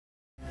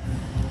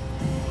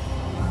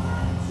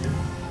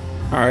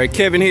All right,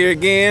 Kevin here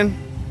again.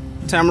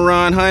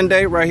 Tameron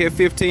Hyundai, right here,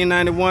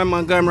 1591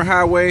 Montgomery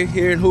Highway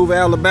here in Hoover,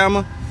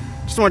 Alabama.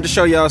 Just wanted to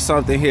show y'all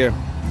something here.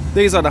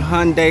 These are the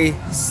Hyundai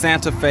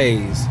Santa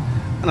Fe's.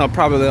 I know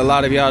probably a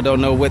lot of y'all don't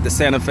know what the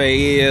Santa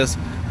Fe is.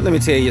 Let me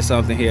tell you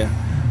something here.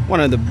 One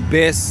of the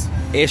best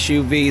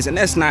SUVs, and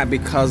that's not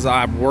because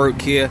I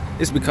work here,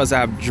 it's because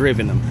I've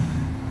driven them.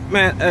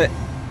 Man,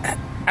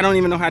 I don't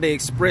even know how to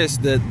express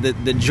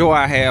the joy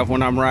I have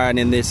when I'm riding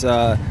in this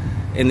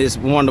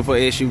wonderful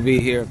SUV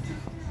here.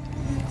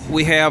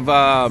 We have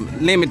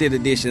limited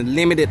editions,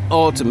 limited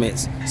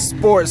ultimates,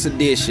 sports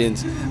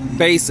editions,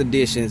 base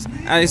editions.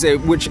 I say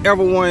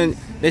whichever one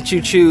that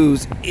you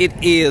choose, it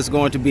is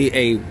going to be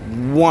a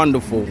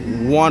wonderful,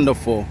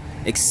 wonderful,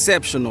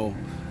 exceptional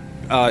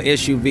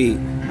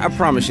SUV. I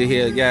promise you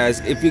here,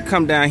 guys, if you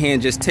come down here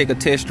and just take a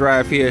test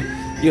drive here,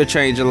 you'll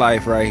change your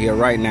life right here,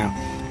 right now.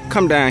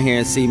 Come down here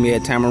and see me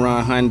at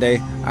Tameron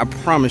Hyundai. I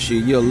promise you,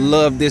 you'll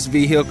love this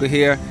vehicle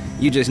here.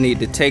 You just need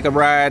to take a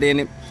ride in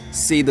it,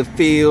 see the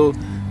feel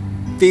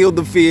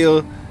the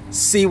feel,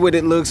 see what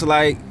it looks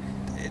like.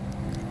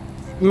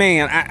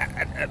 Man,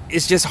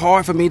 it's just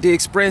hard for me to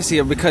express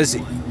here because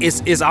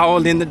it's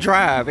all in the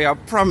drive. I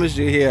promise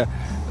you here.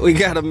 We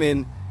got them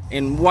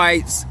in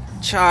whites,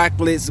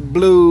 chocolates,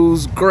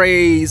 blues,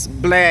 grays,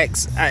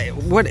 blacks,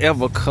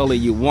 whatever color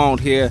you want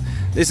here.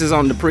 This is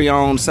on the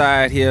pre-owned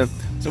side here,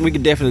 so we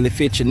can definitely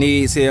fit your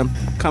needs here.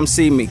 Come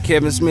see me,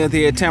 Kevin Smith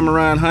here at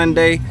Tameron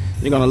Hyundai.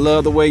 You're gonna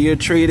love the way you're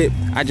treated.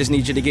 I just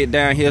need you to get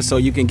down here so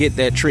you can get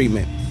that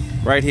treatment.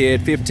 Right here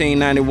at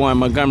 1591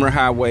 Montgomery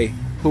Highway,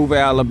 Hoover,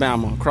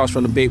 Alabama, across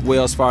from the big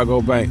Wells Fargo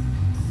Bank.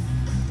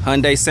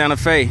 Hyundai Santa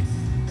Fe.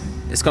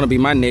 It's gonna be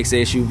my next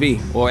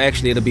SUV, or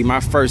actually it'll be my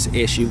first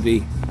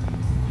SUV.